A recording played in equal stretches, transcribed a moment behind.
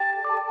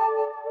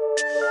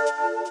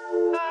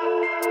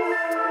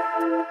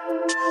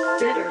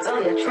Bitters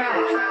on the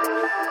track.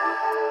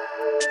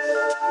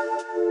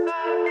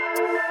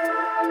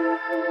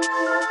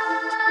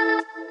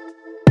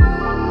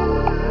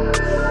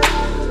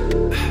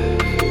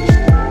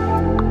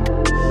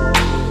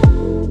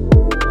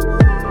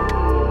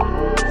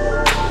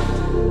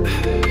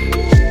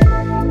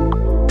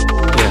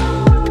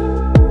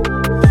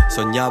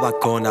 Soñaba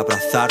con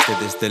abrazarte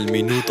desde el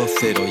minuto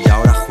cero y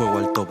ahora juego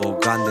al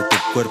tobogán de tu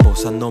cuerpo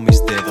usando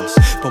mis dedos.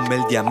 Ponme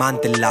el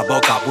diamante en la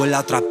boca, vuela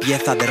otra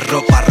pieza de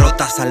ropa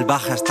rota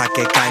salvaje hasta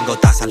que caen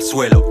gotas al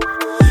suelo.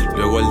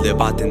 Luego el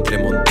debate entre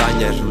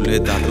montaña y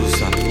ruleta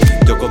rusa.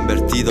 Yo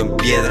convertido en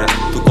piedra,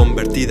 tú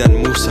convertida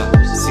en musa.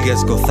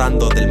 Sigues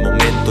gozando del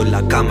momento en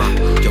la cama.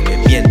 Yo me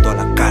miento a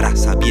la cara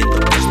sabiendo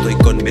que estoy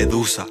con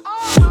Medusa.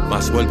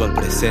 Mas vuelvo al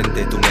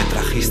presente, tú me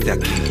trajiste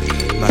aquí.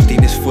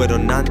 Martines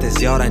fueron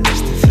antes y ahora en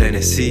este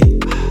frenesí.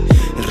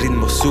 El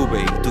ritmo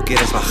sube y tú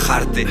quieres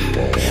bajarte.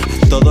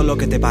 Haz todo lo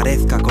que te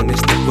parezca con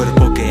este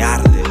cuerpo que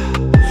arde.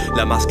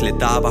 La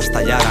mascleta va a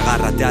estallar,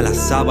 agárrate a las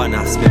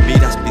sábanas. Me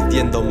miras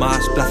pidiendo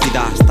más,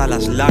 plácida hasta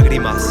las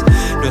lágrimas.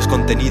 No es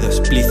contenido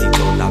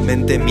explícito, la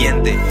mente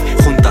miente.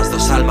 Juntas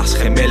dos almas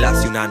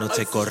gemelas y una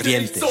noche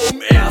corriente.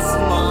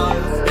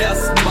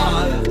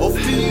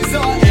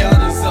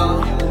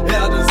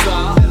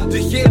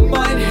 Dich in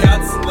mein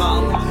Herzen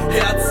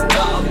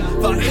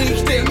nahm, war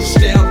ich dem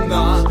Sterben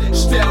nah,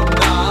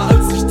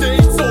 als ich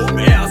dich zum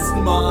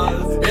ersten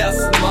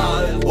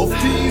Mal auf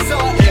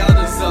dieser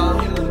Erde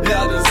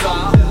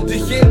sah,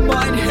 dich in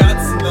mein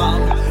Herzen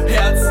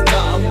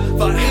nahm,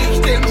 war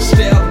ich dem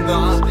Sterben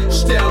nah.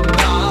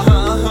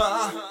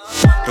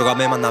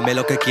 Rógame, mándame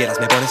lo que quieras,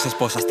 me pones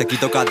esposas, te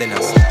quito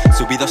cadenas.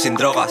 Subido sin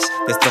drogas,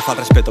 destroza el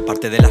respeto,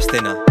 parte de la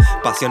escena.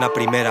 Pasión a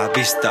primera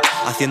vista,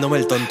 haciéndome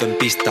el tonto en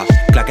pista.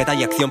 Claqueta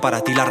y acción,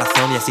 para ti la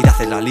razón y así te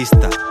haces la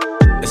lista.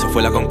 Eso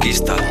fue la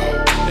conquista,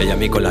 ella a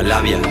mí con la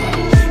labia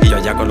y yo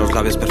allá con los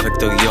labios,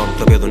 perfecto guión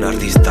propio de un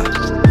artista.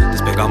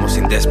 Despegamos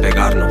sin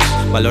despegarnos,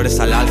 valores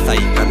al alza y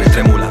carne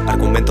trémula.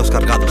 Argumentos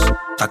cargados,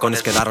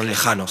 tacones quedaron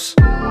lejanos.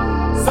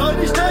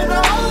 Soll ich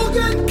deine